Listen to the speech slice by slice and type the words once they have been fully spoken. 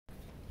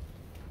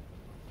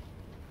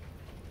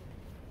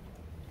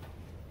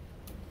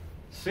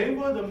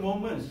Savor the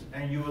moments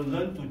and you will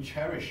learn to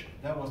cherish.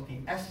 That was the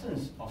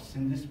essence of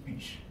Cindy's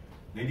speech.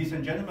 Ladies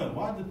and gentlemen,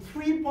 what are the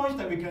 3 points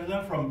that we can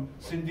learn from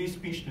Cindy's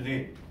speech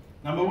today?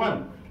 Number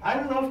one,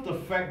 I love the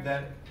fact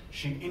that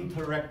she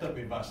interacted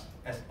with us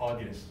as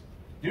audience.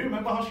 Do you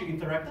remember how she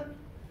interacted?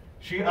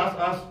 She asked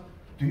us,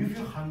 do you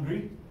feel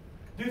hungry?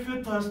 Do you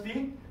feel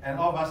thirsty? And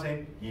all of us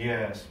say,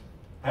 yes.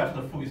 Perhaps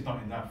the food is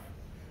not enough.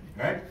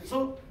 Right?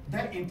 So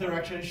that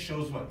interaction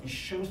shows what? It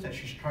shows that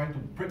she's trying to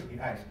break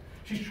the ice.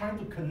 She's trying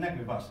to connect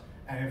with us.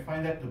 And I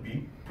find that to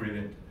be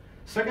brilliant.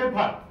 Second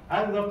part,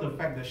 I love the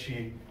fact that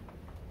she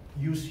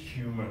used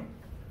humor.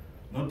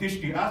 Notice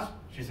she asked,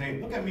 she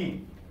said, look at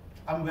me.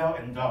 I'm well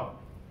endowed.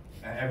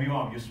 And every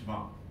one of you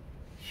smile.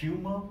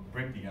 Humor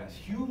breaks the ice.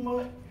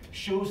 Humor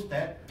shows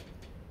that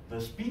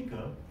the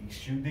speaker is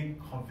exuding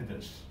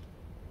confidence.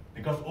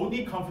 Because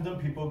only confident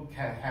people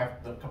can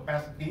have the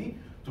capacity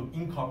to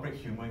incorporate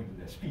humor into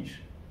their speech.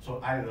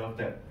 So I love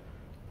that.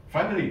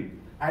 Finally,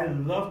 I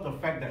love the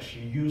fact that she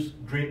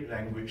used great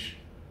language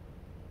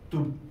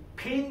to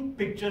paint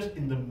pictures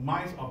in the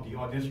minds of the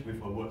audience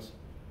with her words.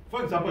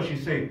 For example, she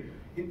said,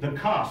 the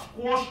car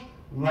squashed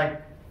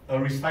like a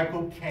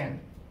recycled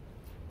can.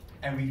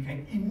 And we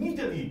can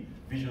immediately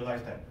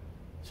visualize that.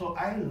 So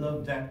I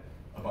love that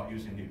about you,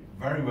 Cindy.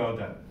 Very well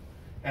done.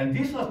 And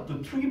these are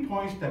the 3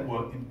 points that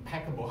were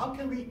impeccable. How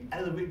can we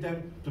elevate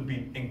them to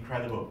be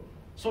incredible?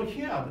 So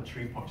here are the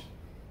 3 points.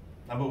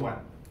 Number one,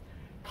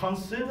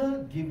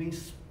 consider giving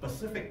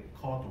specific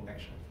call to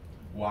action.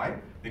 Why?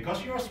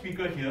 Because you're a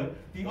speaker here,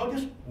 the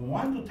audience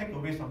want to take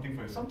away something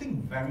from you,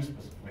 something very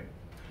specific.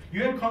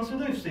 You can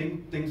consider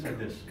saying things like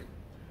this.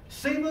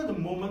 Savor the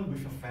moment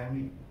with your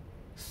family.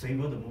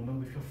 Savor the moment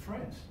with your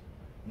friends.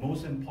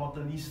 Most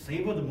importantly,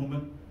 savor the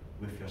moment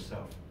with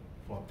yourself.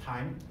 For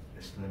time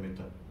is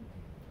limited.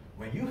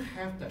 When you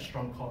have that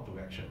strong call to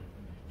action,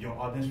 your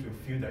audience will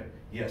feel that,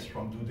 yes,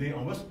 from today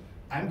onwards,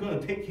 I'm going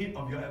to take heed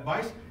of your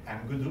advice, and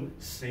I'm going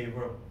to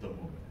savor the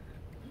moment.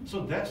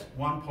 So that's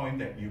one point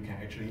that you can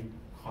actually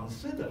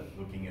consider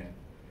looking at.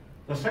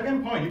 The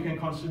second point you can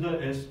consider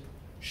is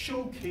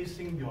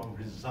showcasing your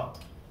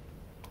result.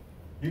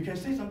 You can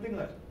say something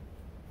like,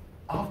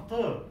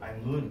 after I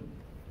learned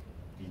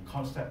the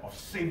concept of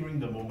savoring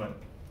the moment,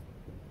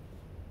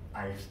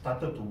 I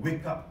started to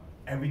wake up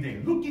every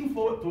day, looking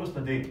forward towards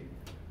the day.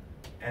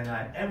 And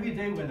every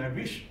day when I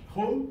reach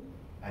home,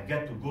 I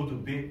get to go to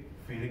bed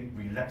feeling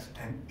relaxed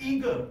and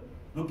eager,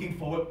 looking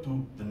forward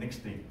to the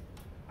next day.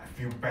 I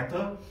feel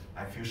better,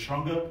 I feel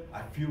stronger,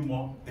 I feel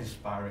more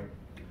inspiring.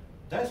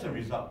 That's the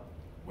result.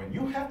 When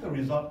you have the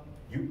result,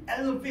 you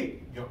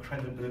elevate your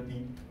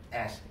credibility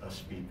as a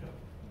speaker.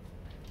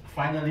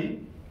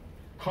 Finally,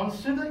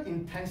 consider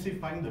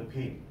intensifying the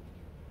pain.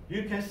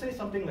 You can say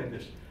something like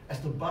this. As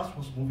the bus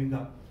was moving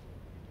up,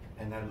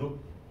 and I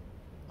looked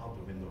out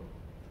the window,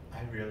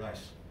 I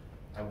realized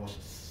I was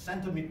a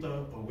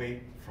centimeter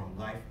away from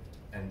life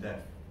and death.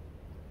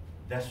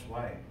 That's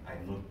why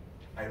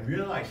I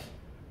realized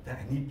that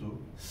I need to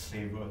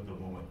savor the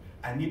moment.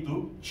 I need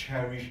to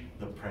cherish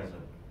the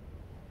present.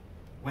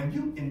 When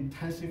you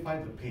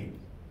intensify the pain,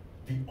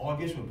 the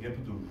audience will be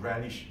able to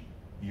relish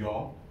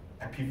your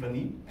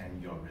epiphany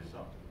and your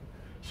result.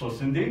 So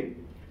Cindy,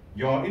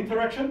 your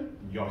interaction,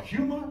 your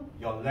humor,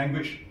 your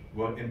language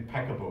were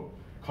impeccable.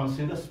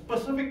 Consider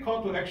specific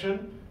call to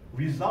action,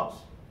 results,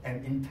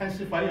 and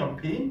intensify your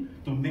pain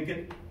to make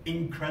it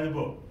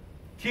incredible.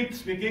 Keep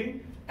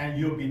speaking, and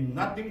you'll be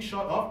nothing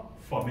short of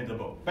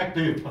formidable. Back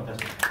to you,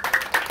 Contestant.